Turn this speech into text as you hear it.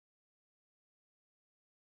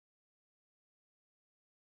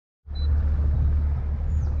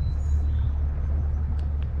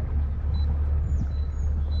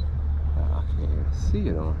see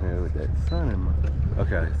it on here with that sun in my...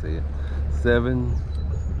 Okay, I see it.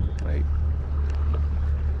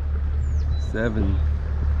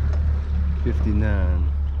 7:59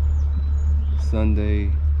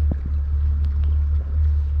 Sunday.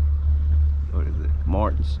 What is it?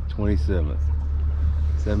 March 27th.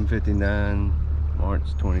 7:59 March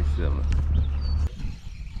 27th.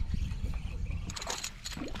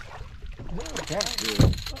 That's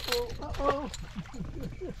good. Uh-oh.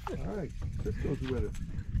 All right, this goes with it.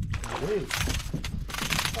 Wait.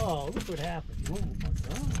 Oh, look what happened. Oh my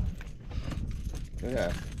God.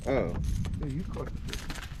 Yeah. Oh. Hey, you caught the fish.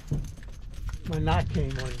 My knot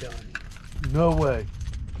came undone. No way.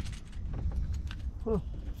 Huh.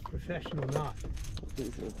 Professional knot.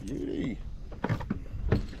 It's a beauty.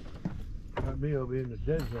 Got me over in the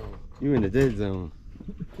dead zone. You in the dead zone.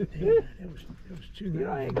 It was two You know,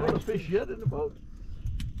 I ain't nice. got a fish yet in the boat.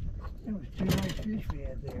 It was two nice fish we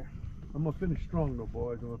had there. I'm gonna finish strong though,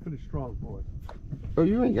 boys. I'm gonna finish strong, boys. Oh,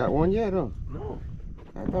 you ain't got one yet, huh? No.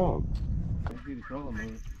 I thought. Maybe the color,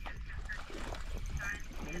 man.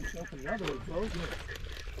 Another one, bro.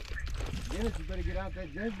 Dennis, you better get out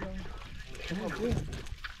that dead zone. Come on, Dennis.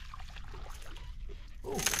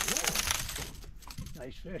 Oh, yeah.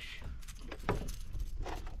 Nice fish.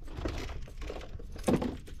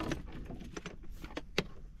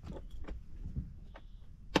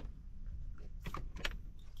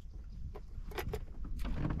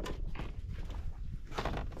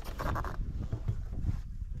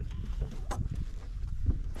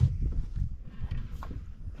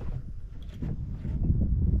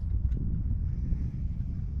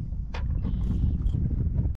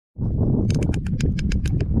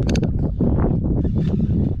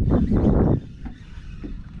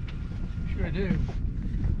 Sure do.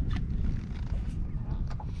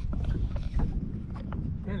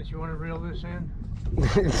 Dennis, you want to reel this in?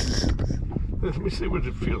 Let me see what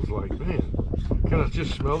it feels like, man. Can I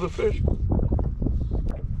just smell the fish?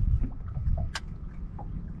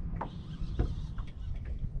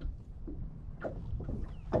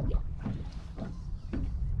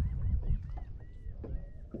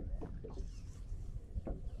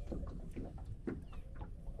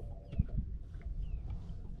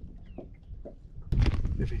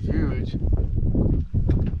 If he's huge,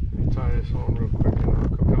 let me tie this on real quick and I'll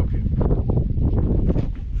come help you.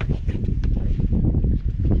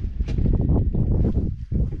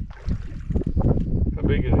 How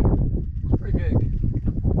big is he? Pretty big.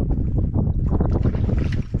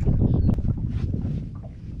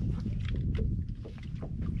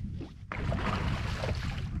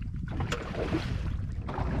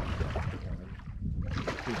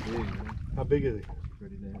 How big is he?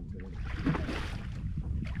 Pretty damn big.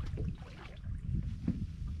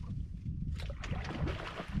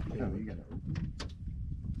 Yeah, you got it.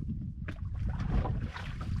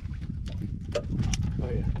 Oh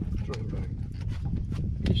yeah, throw him back.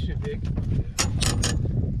 He's too big.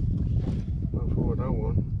 Not for what I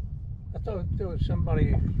want. I thought there was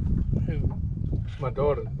somebody who. My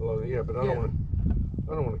daughter, yeah, but I Yeah.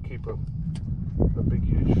 don't want to keep a big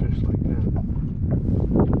huge fish like that.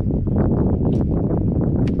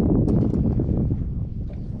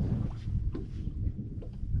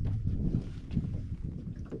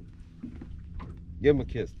 Give him a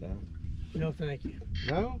kiss, now. No, thank you.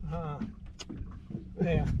 No?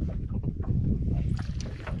 Yeah.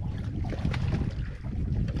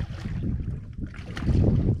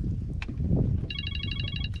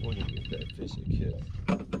 We'll give that fish a kiss.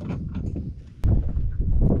 Let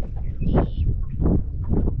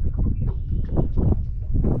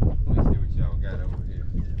me see what y'all got over here.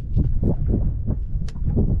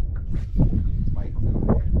 Bites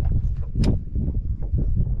over here.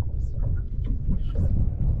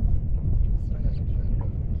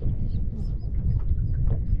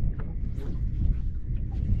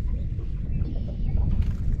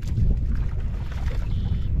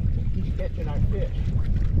 He's catching our fish.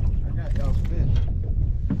 I got y'all's fish.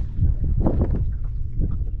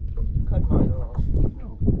 Cut mine off.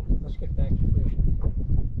 Let's get back to fishing.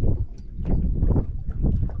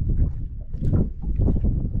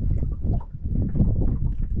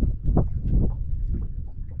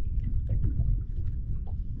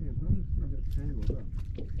 Yeah, how does it get tangled up?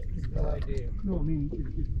 No idea. No, I mean,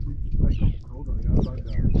 it's like, hold on, I got bug out.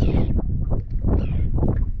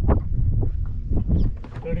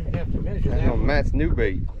 Don't even have to measure That's that on one. Matt's new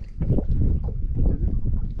bait.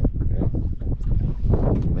 Yeah.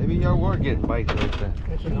 Maybe y'all were getting bites like that.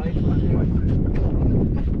 That's a nice one too.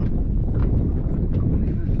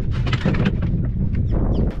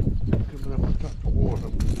 Coming up on top of water.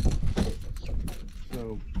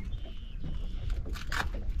 So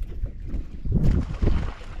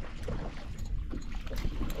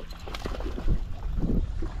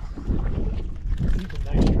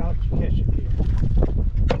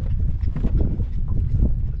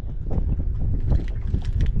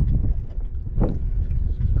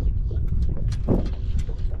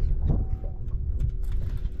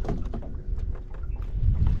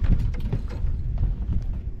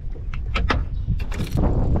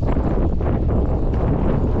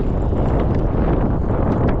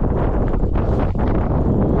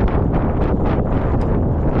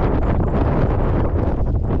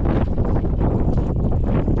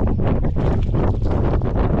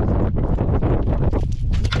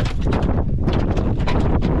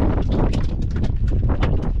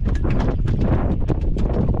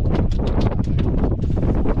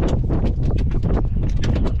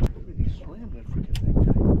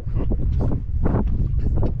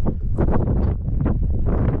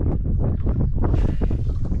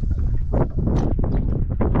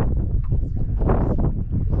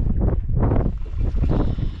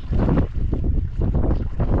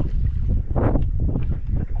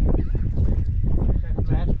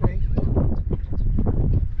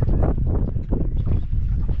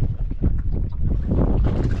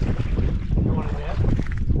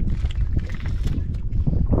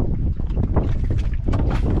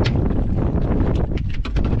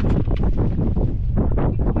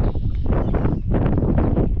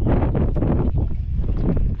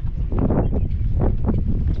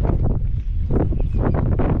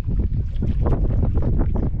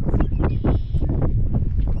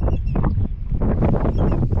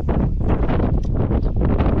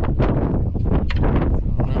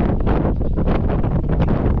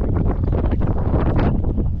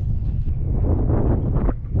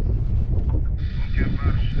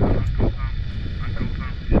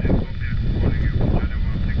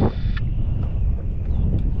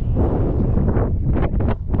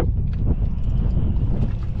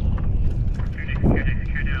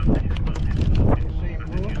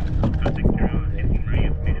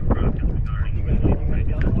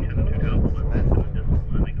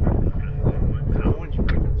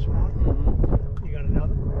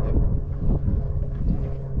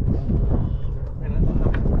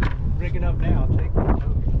enough now. I'll take one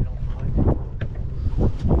too, if you don't mind.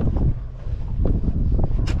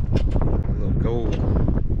 A little gold.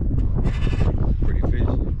 Pretty fish.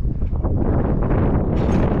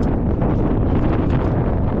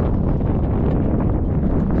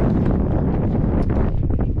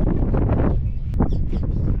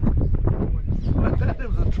 That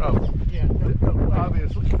was a trout. Yeah, no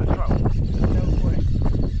Obviously, a trout. way.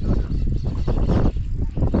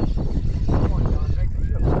 Come on, John, make the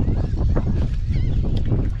trip. I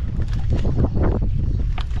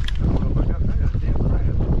don't know if I got that. A damn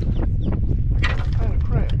crab. What kind of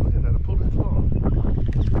crab? Look at that. I pulled his claw.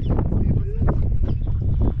 Can you believe it?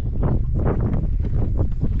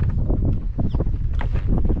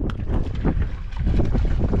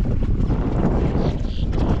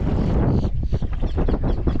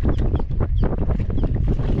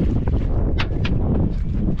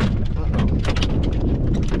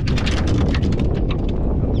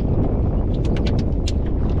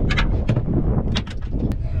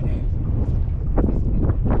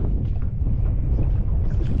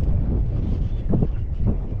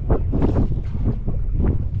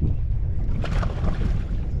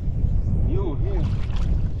 You here?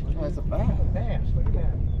 That's a bass. Bass, look at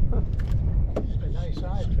that. It's a nice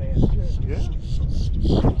size bass, too. Yeah.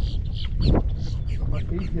 Like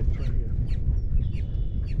 8 hits right here.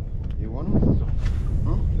 You want them?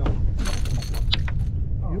 Huh?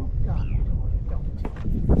 Oh, God, don't.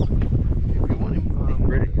 If you want him, He's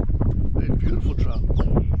pretty. a beautiful trout.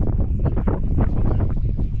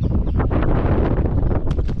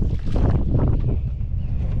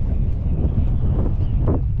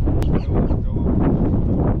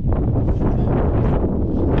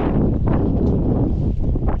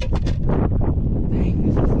 Dang,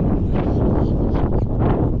 this is so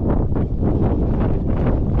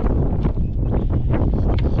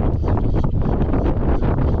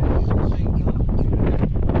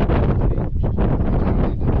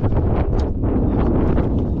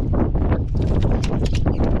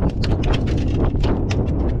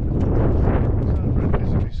Redfish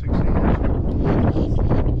will be 16 inches.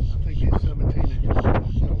 I think he's 17 inches.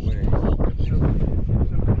 no way.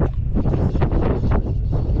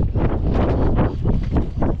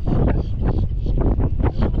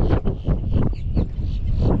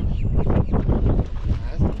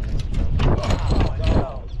 That's a nice trout. Oh,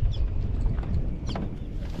 no.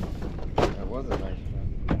 That was a nice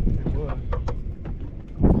trout. It was.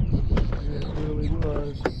 It really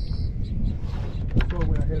was. That's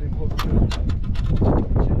why I had him hooked too.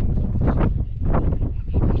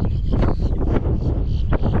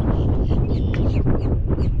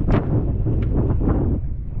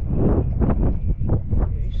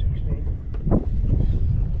 Okay, 16.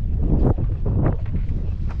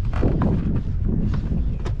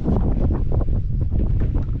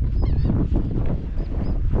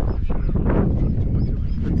 I should have took too much of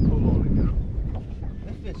his big pull on it, you know.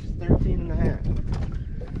 This fish is 13 and a half.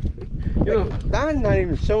 You know, Don's not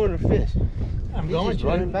even showing the fish. I'm He's going just to.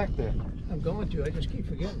 running back there. I'm going to. I just keep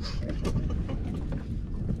forgetting.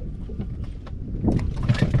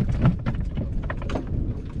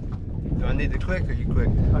 Do I need to click or you click?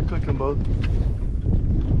 I clicked them both.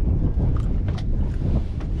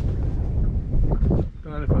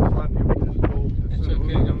 God, if I slap you with this pole, It's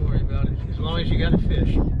okay, don't worry about it. As long as you got a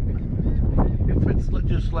fish. If it's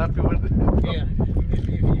just slap you with it. Yeah, if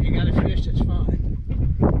you got a fish, that's fine.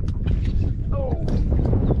 Oh.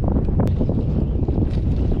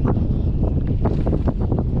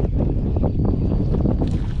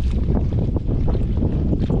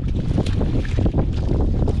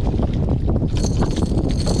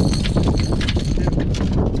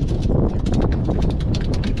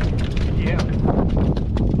 Yeah.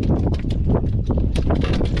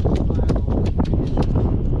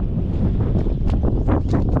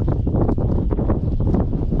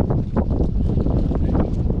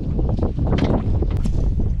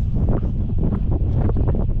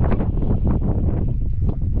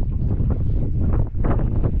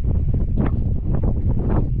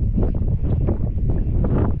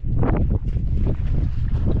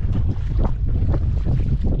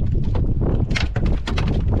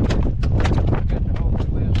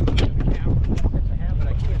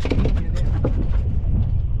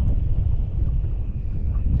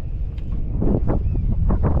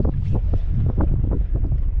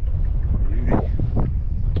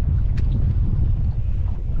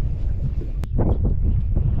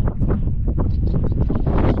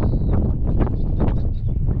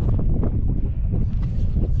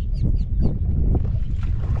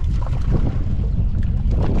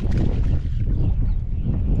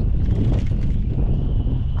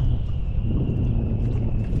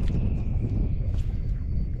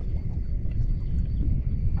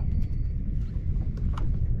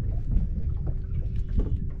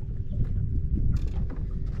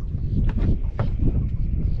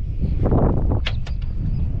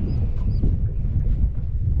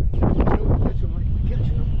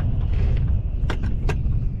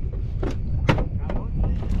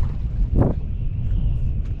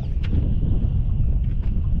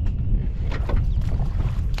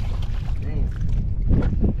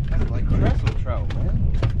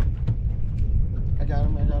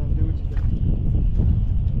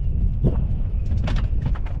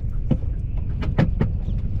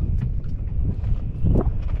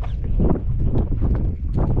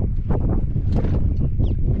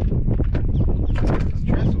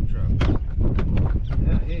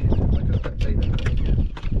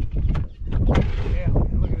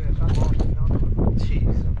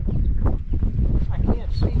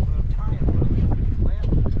 seat when I'm tying one of them flat,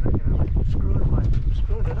 and I'm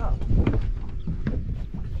screwing it up.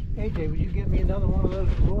 AJ, would you get me another one of those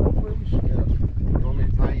roll, please? Yeah. You want me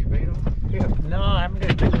to tie your bait on? Yeah. No, I'm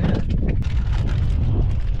gonna do that.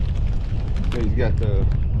 So he's got the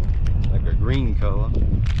like a green color.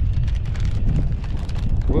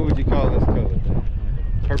 What would you call this color?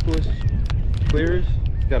 Purplish, clearish.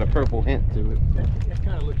 It's got a purple hint to it. That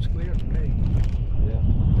kind of looks clear to me. Yeah.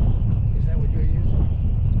 Is that what you're using?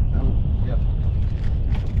 Yeah.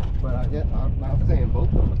 But I'm saying both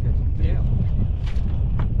of them are catching fish. Yeah.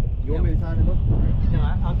 You want me to tie them up? No,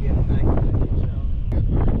 I'll get it. Thank you.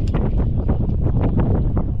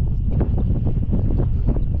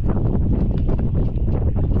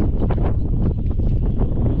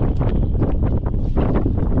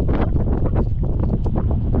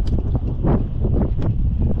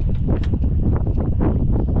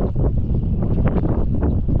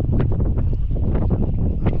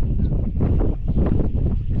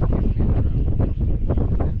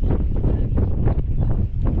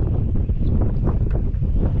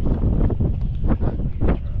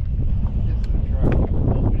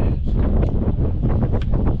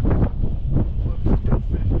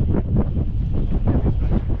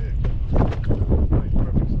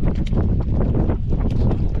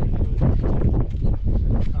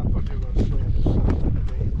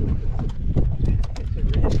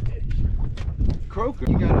 Croaker.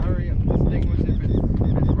 You gotta hurry up. Distinguish if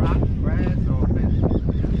it's rock, grass, or fish.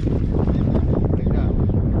 Like that.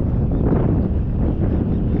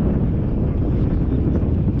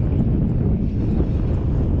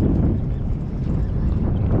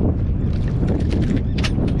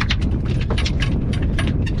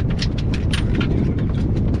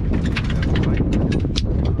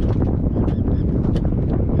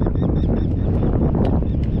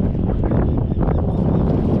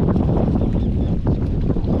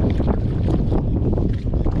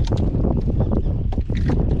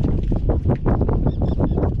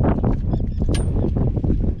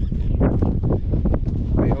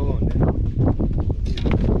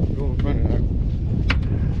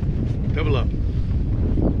 Double up.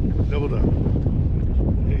 Doubled up.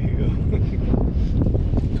 There you go.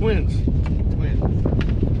 Twins. Twins.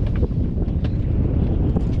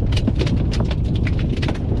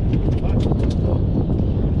 What?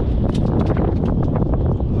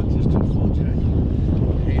 Oh, it's just too full, Jack.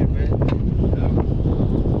 Hey, man.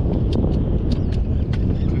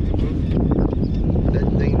 That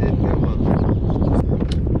thing didn't come up.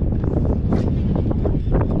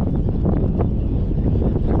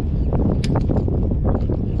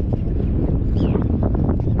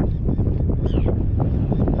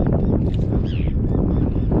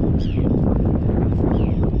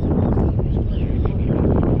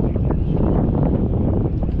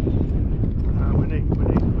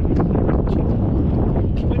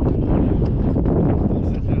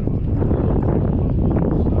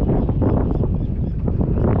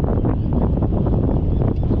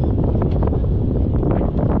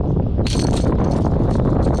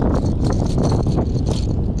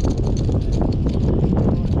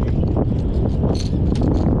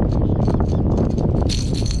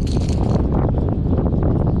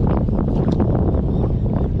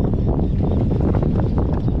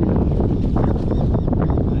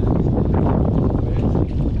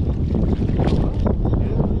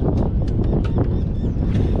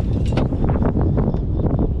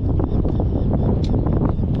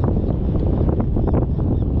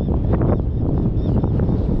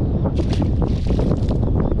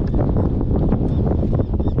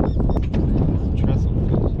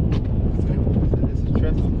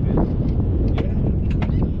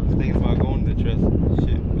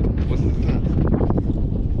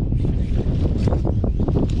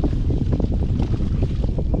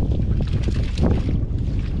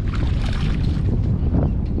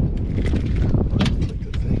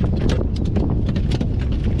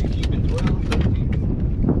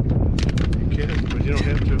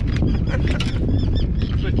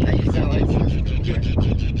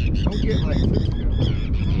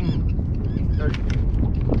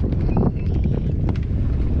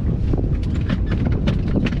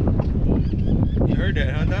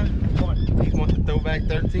 Back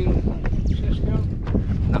 13. Cisco?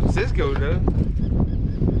 No, Cisco does.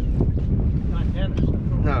 Not Dennis.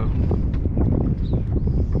 No.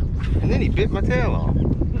 And then he bit my tail off.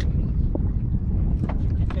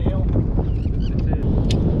 Tail?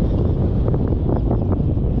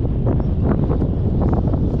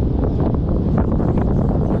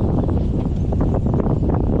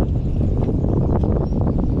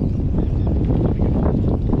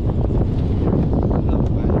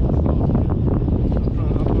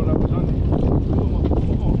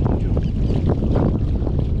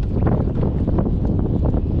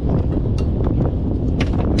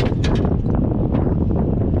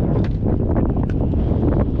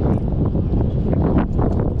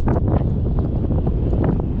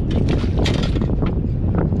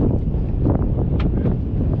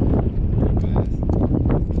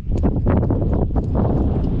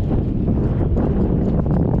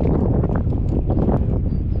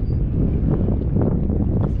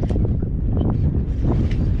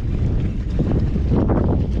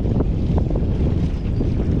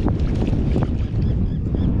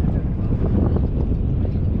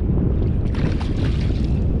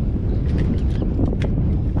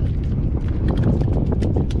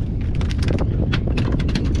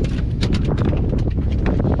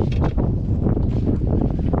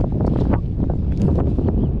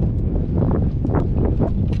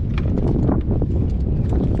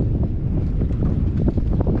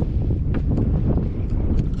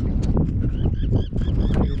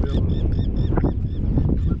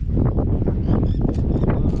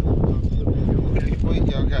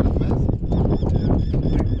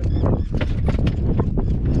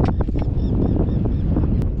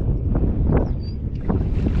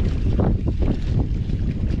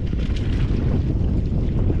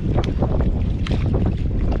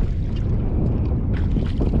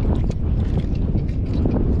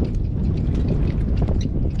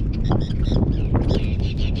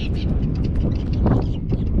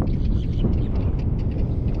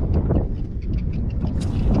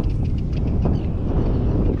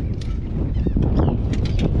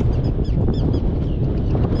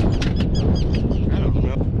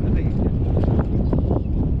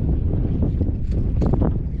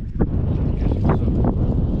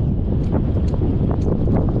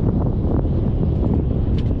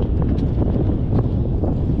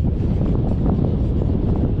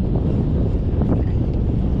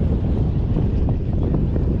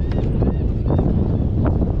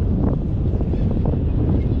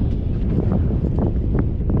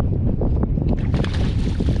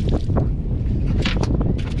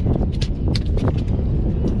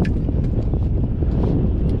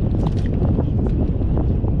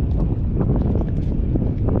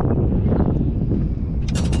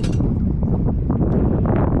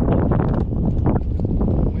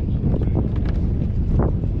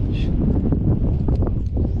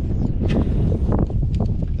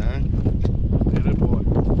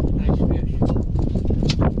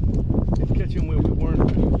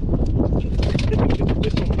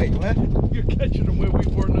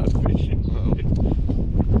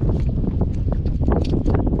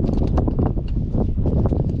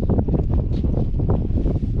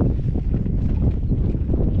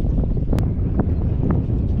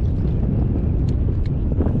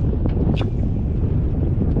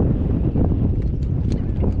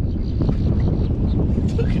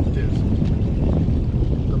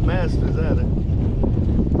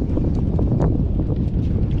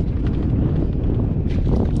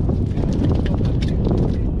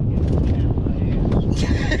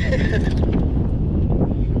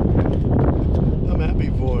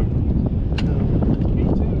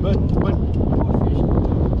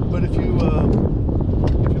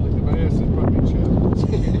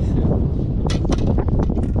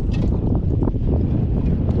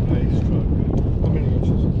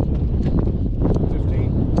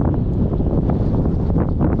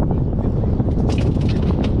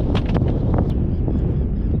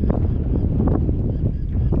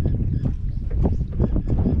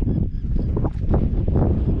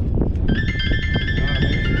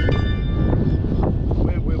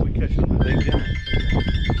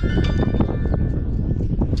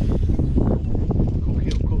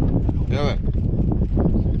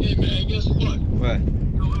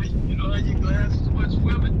 What? You know how your glasses went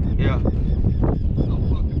swimming? Yeah. I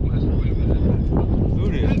fucking went swimming.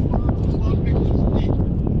 Who did? My pictures deep.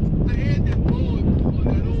 I had that board on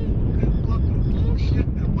that fucking old shit,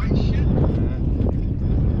 that white shit.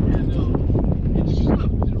 And it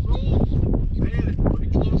slipped. It rolled. I had it pretty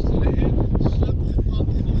close to the end. It slipped and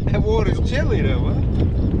fucking. That water's chilly though, huh?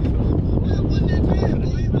 Yeah, it wasn't that bad,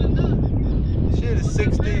 believe it or not. Shit is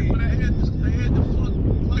 16. But I had to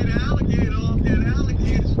fight an alligator off. That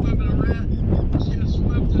alligator swimming around. She just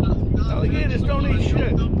swam to the. Alligators don't eat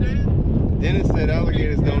shit. Dennis said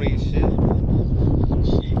alligators don't eat shit.